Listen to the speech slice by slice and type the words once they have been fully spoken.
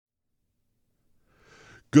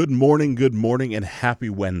Good morning, and happy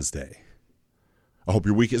Wednesday. I hope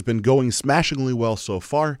your week has been going smashingly well so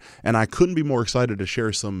far, and I couldn't be more excited to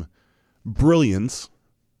share some brilliance,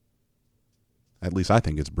 at least I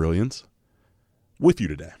think it's brilliance, with you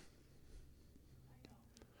today.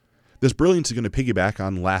 This brilliance is going to piggyback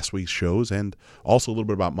on last week's shows and also a little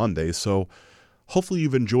bit about Mondays, so hopefully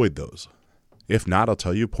you've enjoyed those. If not, I'll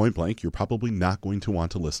tell you point blank, you're probably not going to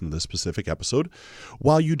want to listen to this specific episode.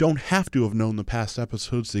 While you don't have to have known the past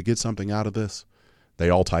episodes to get something out of this, they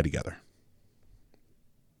all tie together.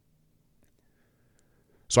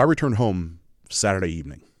 So I returned home Saturday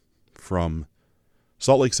evening from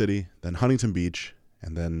Salt Lake City, then Huntington Beach,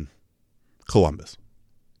 and then Columbus.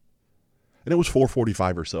 And it was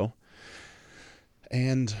 4:45 or so.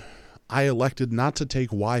 And I elected not to take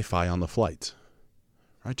Wi-Fi on the flight.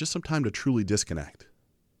 Right, just some time to truly disconnect.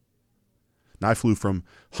 Now, I flew from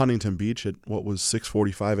Huntington Beach at what was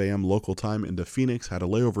 6:45 a.m. local time into Phoenix, had a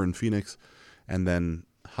layover in Phoenix, and then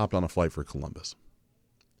hopped on a flight for Columbus.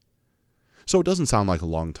 So it doesn't sound like a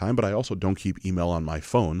long time, but I also don't keep email on my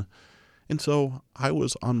phone, and so I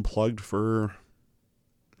was unplugged for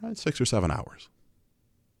 6 or 7 hours.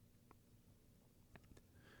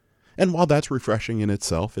 And while that's refreshing in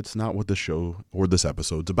itself, it's not what the show or this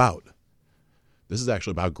episode's about. This is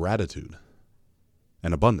actually about gratitude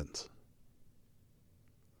and abundance.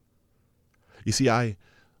 You see, I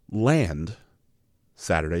land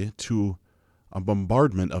Saturday to a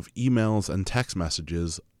bombardment of emails and text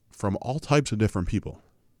messages from all types of different people.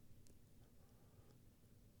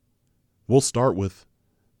 We'll start with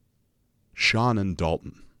Sean and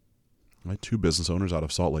Dalton, right? Two business owners out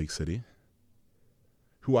of Salt Lake City,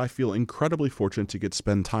 who I feel incredibly fortunate to get to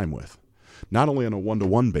spend time with. Not only on a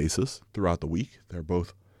one-to-one basis throughout the week, they're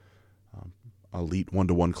both elite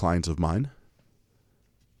one-to-one clients of mine,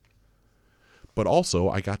 but also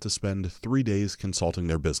I got to spend 3 days consulting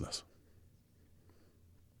their business.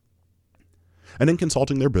 And in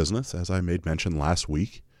consulting their business, as I made mention last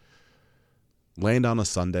week, land on a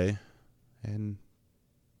Sunday, and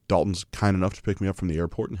Dalton's kind enough to pick me up from the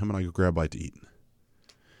airport, and him and I go grab a bite to eat.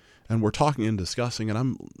 And we're talking and discussing, and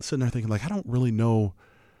I'm sitting there thinking, I don't really know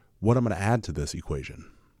what I'm going to add to this equation.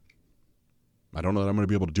 I don't know that I'm going to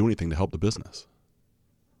be able to do anything to help the business.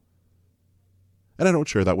 And I don't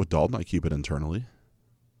share that with Dalton. I keep it internally.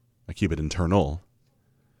 I keep it internal.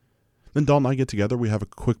 Then Dalton and I get together. We have a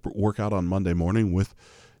quick workout on Monday morning with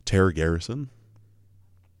Tara Garrison.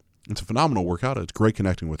 It's a phenomenal workout. It's great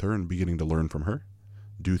connecting with her and beginning to learn from her,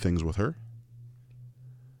 do things with her.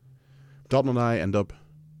 Dalton and I end up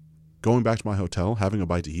going back to my hotel, having a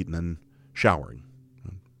bite to eat, and then showering.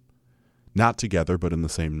 Not together, but in the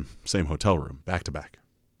same hotel room, back to back.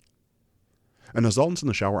 And as Dalton's in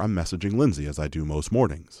the shower, I'm messaging Lindsay, as I do most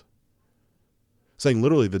mornings, saying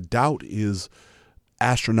literally the doubt is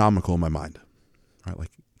astronomical in my mind. Right?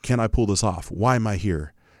 Can I pull this off? Why am I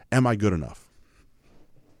here? Am I good enough?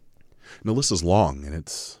 And the list is long, and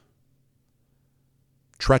it's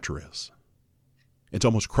treacherous. It's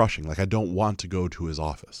almost crushing. I don't want to go to his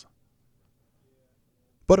office.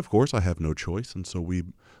 But of course, I have no choice, and so we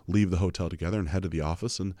leave the hotel together and head to the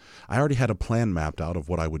office, and I already had a plan mapped out of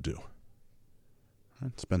what I would do.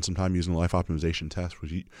 I'd spend some time using the life optimization test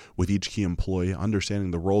with each key employee,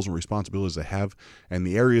 understanding the roles and responsibilities they have and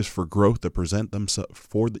the areas for growth that present themselves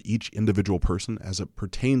for each individual person as it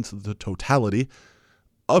pertains to the totality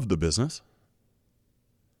of the business.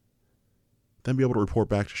 Then be able to report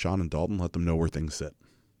back to Sean and Dalton, let them know where things sit.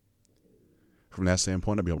 From that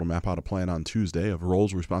standpoint, I'll be able to map out a plan on Tuesday of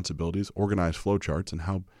roles, responsibilities, organized flowcharts,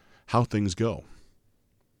 and how things go.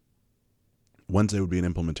 Wednesday would be an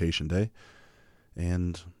implementation day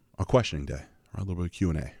and a questioning day, or a little bit of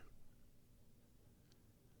Q&A.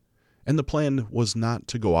 And the plan was not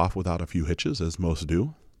to go off without a few hitches, as most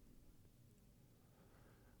do.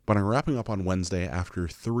 But I'm wrapping up on Wednesday after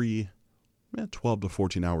 3 12 to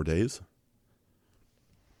 14-hour days,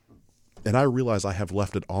 and I realize I have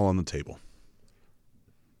left it all on the table.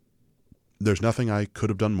 There's nothing I could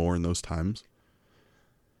have done more in those times.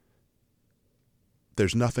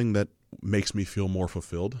 There's nothing that makes me feel more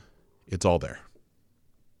fulfilled. It's all there.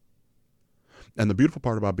 And the beautiful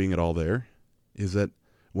part about being it all there is that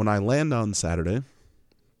when I land on Saturday,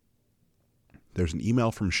 there's an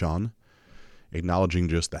email from Sean acknowledging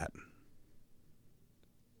just that.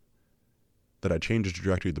 That I changed the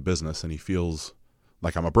trajectory of the business and he feels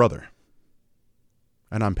like I'm a brother.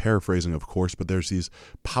 And I'm paraphrasing, of course, but there's these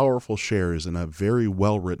powerful shares in a very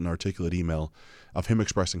well-written, articulate email of him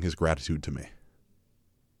expressing his gratitude to me.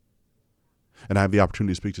 And I have the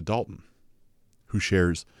opportunity to speak to Dalton, who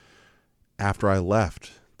shares, after I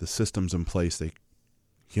left, the systems in place,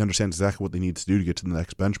 He understands exactly what they need to do to get to the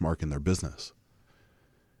next benchmark in their business.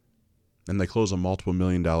 And they close a multiple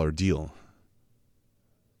 $1,000,000 deal.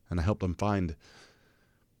 And I help them find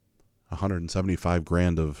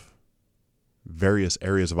 $175,000 of various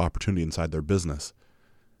areas of opportunity inside their business.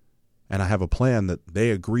 And I have a plan that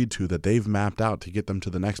they agreed to, that they've mapped out to get them to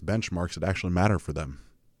the next benchmarks that actually matter for them,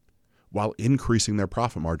 while increasing their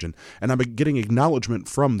profit margin. And I'm getting acknowledgement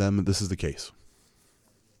from them that this is the case.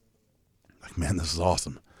 Like, man, this is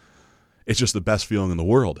awesome. It's just the best feeling in the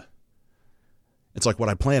world. It's like what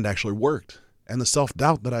I planned actually worked. And the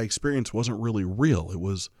self-doubt that I experienced wasn't really real. It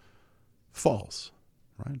was false,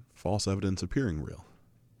 right? False evidence appearing real.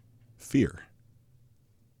 Fear.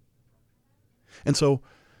 And so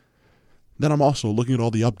then I'm also looking at all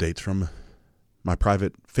the updates from my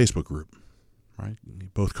private Facebook group, right?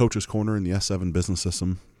 Both Coach's Corner and the S7 Business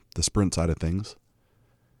System, the sprint side of things.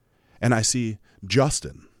 And I see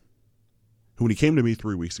Justin, who when he came to me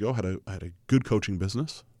 3 weeks ago had a good coaching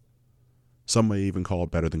business. Some may even call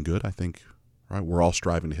it better than good. I think, right? We're all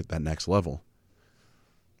striving to hit that next level.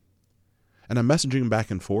 And I'm messaging him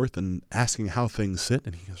back and forth and asking how things sit.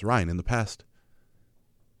 And he goes, Ryan, in the past,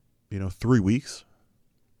 3 weeks,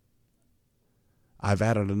 I've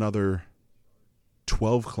added another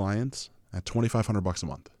 12 clients at $2,500 a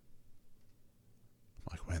month. I'm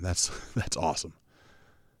like, man, that's awesome.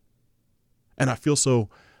 And I feel so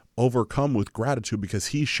overcome with gratitude because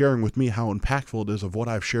he's sharing with me how impactful it is of what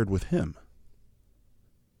I've shared with him.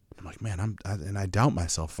 I'm like, man, I doubt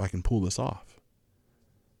myself if I can pull this off.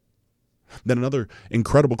 Then another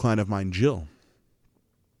incredible client of mine, Jill,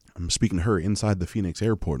 I'm speaking to her inside the Phoenix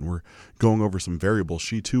airport, and we're going over some variables.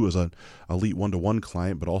 She too is an elite one-to-one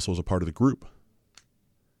client, but also is a part of the group.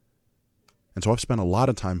 And so I've spent a lot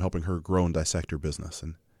of time helping her grow and dissect her business.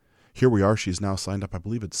 And here we are. She's now signed up, I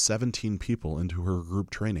believe it's 17 people into her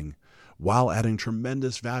group training, while adding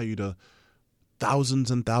tremendous value to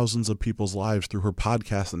thousands and thousands of people's lives through her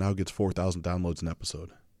podcast that now gets 4,000 downloads an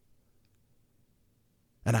episode.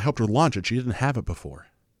 And I helped her launch it. She didn't have it before.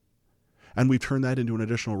 And we've turned that into an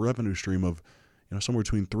additional revenue stream of, somewhere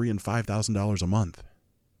between $3,000 and $5,000 a month.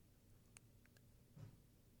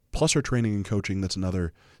 Plus her training and coaching, that's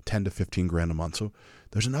another $10,000 to $15,000 a month. So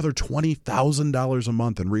there's another $20,000 a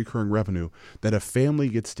month in recurring revenue that a family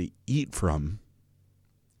gets to eat from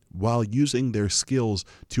while using their skills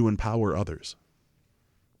to empower others.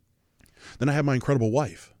 Then I have my incredible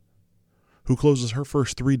wife, who closes her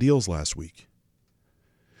first 3 deals last week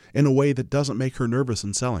in a way that doesn't make her nervous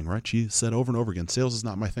in selling, right? She said over and over again, sales is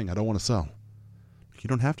not my thing. I don't want to sell. You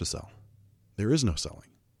don't have to sell. There is no selling.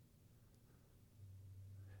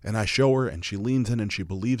 And I show her, and she leans in, and she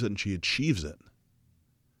believes it, and she achieves it.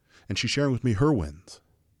 And she's sharing with me her wins.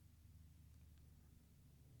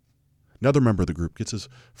 Another member of the group gets his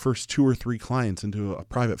first 2 or 3 clients into a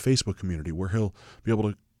private Facebook community where he'll be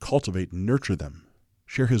able to cultivate and nurture them,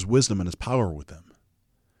 share his wisdom and his power with them,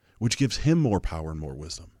 which gives him more power and more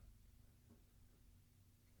wisdom.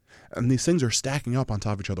 And these things are stacking up on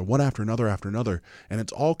top of each other, one after another, and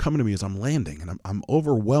it's all coming to me as I'm landing, and I'm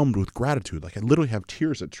overwhelmed with gratitude. Like I literally have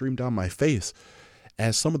tears that stream down my face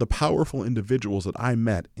as some of the powerful individuals that I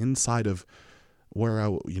met inside of where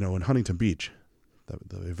in Huntington Beach,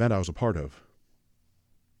 the event I was a part of,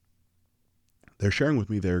 they're sharing with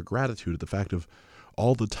me their gratitude at the fact of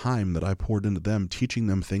all the time that I poured into them, teaching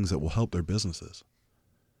them things that will help their businesses.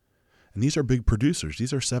 And these are big producers.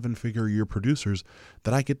 These are 7-figure-a-year producers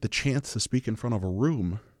that I get the chance to speak in front of a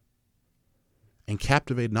room and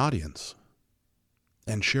captivate an audience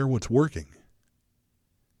and share what's working.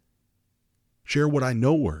 Share what I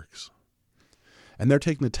know works. And they're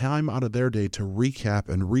taking the time out of their day to recap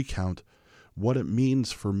and recount what it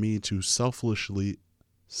means for me to selflessly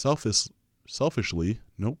share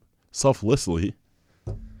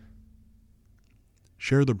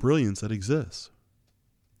the brilliance that exists,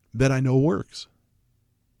 that I know works.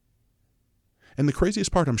 And the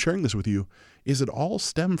craziest part, I'm sharing this with you, is it all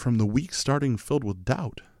stemmed from the week starting filled with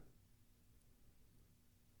doubt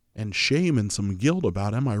and shame and some guilt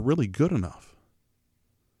about, am I really good enough?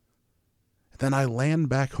 Then I land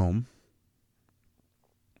back home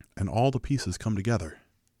and all the pieces come together.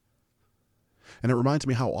 And it reminds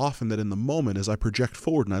me how often that in the moment, as I project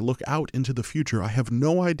forward and I look out into the future, I have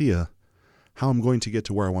no idea how I'm going to get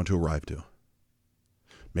to where I want to arrive to.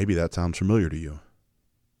 Maybe that sounds familiar to you.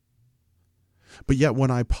 But yet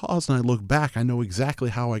when I pause and I look back, I know exactly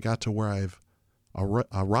how I got to where I've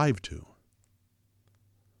arrived to.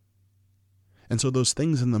 And so those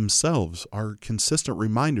things in themselves are consistent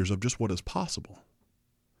reminders of just what is possible.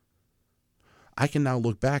 I can now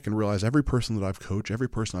look back and realize every person that I've coached, every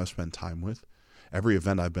person I've spent time with, every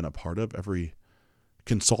event I've been a part of, every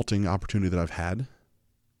consulting opportunity that I've had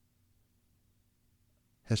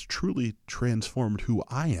has truly transformed who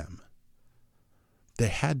I am. They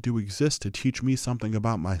had to exist to teach me something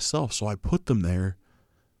about myself, so I put them there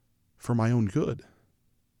for my own good.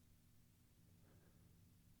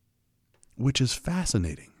 Which is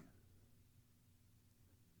fascinating.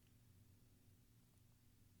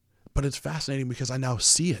 But it's fascinating because I now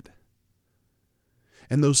see it.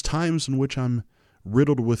 And those times in which I'm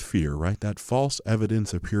riddled with fear, right? That false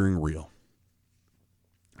evidence appearing real.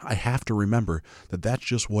 I have to remember that that's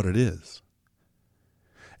just what it is.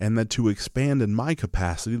 And that to expand in my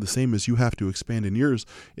capacity, the same as you have to expand in yours,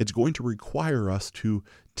 it's going to require us to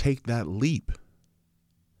take that leap.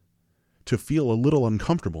 To feel a little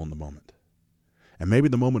uncomfortable in the moment. And maybe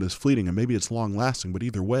the moment is fleeting and maybe it's long lasting, but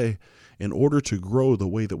either way, in order to grow the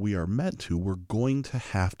way that we are meant to, we're going to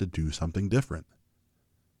have to do something different.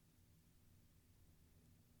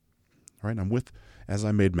 All right, I'm with, as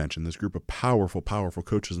I made mention, this group of powerful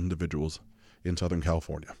coaches and individuals in Southern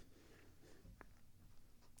California.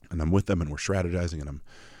 And I'm with them and we're strategizing and I'm,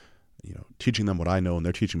 teaching them what I know and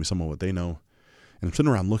they're teaching me some of what they know. And I'm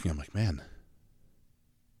sitting around looking, I'm like, man,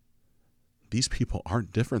 these people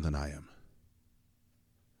aren't different than I am.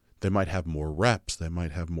 They might have more reps, they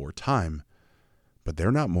might have more time, but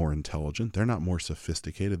they're not more intelligent, they're not more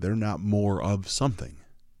sophisticated, they're not more of something.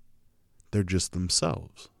 They're just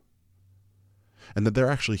themselves. And that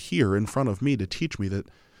they're actually here in front of me to teach me that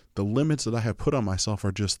the limits that I have put on myself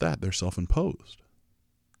are just that, they're self-imposed.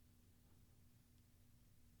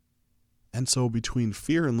 And so between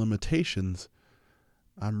fear and limitations,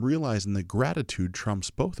 I'm realizing that gratitude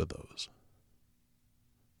trumps both of those.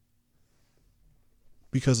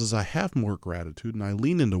 Because as I have more gratitude and I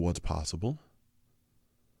lean into what's possible,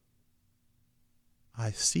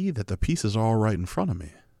 I see that the pieces are all right in front of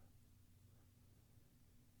me.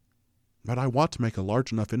 But I want to make a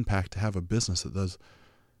large enough impact to have a business that does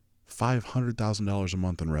 $500,000 a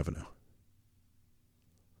month in revenue.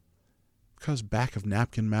 Because back of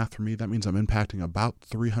napkin math for me, that means I'm impacting about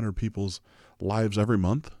 300 people's lives every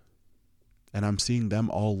month. And I'm seeing them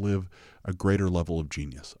all live a greater level of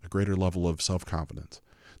genius, a greater level of self-confidence,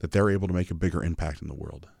 that they're able to make a bigger impact in the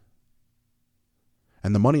world.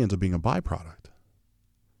 And the money ends up being a byproduct.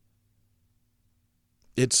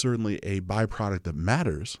 It's certainly a byproduct that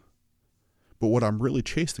matters, but what I'm really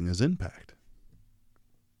chasing is impact.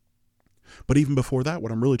 But even before that,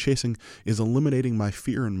 what I'm really chasing is eliminating my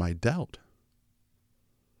fear and my doubt.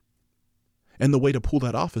 And the way to pull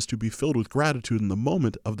that off is to be filled with gratitude in the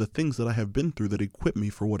moment of the things that I have been through that equip me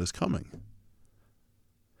for what is coming.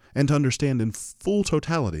 And to understand in full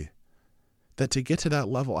totality that to get to that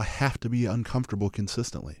level, I have to be uncomfortable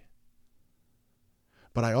consistently.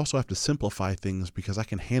 But I also have to simplify things because I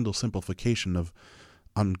can handle simplification of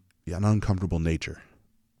an uncomfortable nature.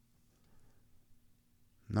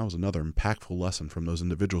 And that was another impactful lesson from those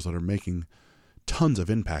individuals that are making tons of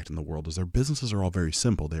impact in the world, is their businesses are all very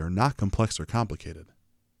simple. They are not complex or complicated.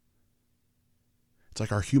 It's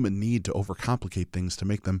like our human need to overcomplicate things to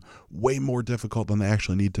make them way more difficult than they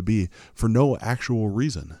actually need to be for no actual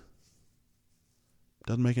reason.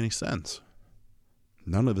 Doesn't make any sense.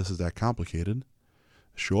 None of this is that complicated.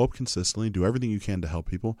 Show up consistently, do everything you can to help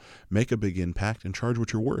people, make a big impact, and charge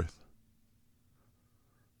what you're worth.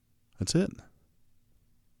 That's it.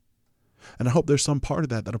 And I hope there's some part of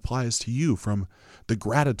that that applies to you, from the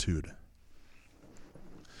gratitude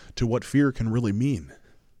to what fear can really mean,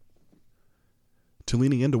 to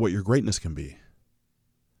leaning into what your greatness can be,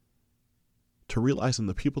 to realizing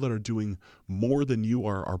the people that are doing more than you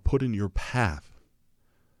are put in your path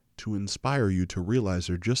to inspire you to realize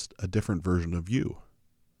they're just a different version of you.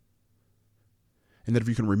 And that if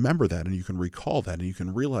you can remember that and you can recall that and you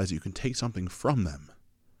can realize you can take something from them,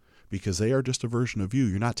 because they are just a version of you.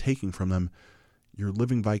 You're not taking from them. You're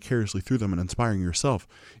living vicariously through them and inspiring yourself.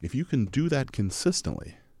 If you can do that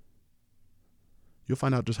consistently, you'll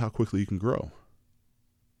find out just how quickly you can grow.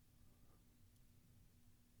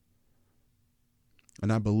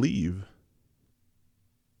 And I believe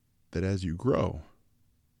that as you grow,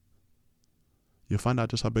 you'll find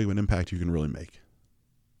out just how big of an impact you can really make.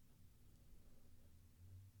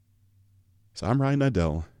 So I'm Ryan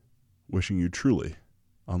Niddell, wishing you truly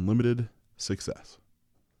unlimited success.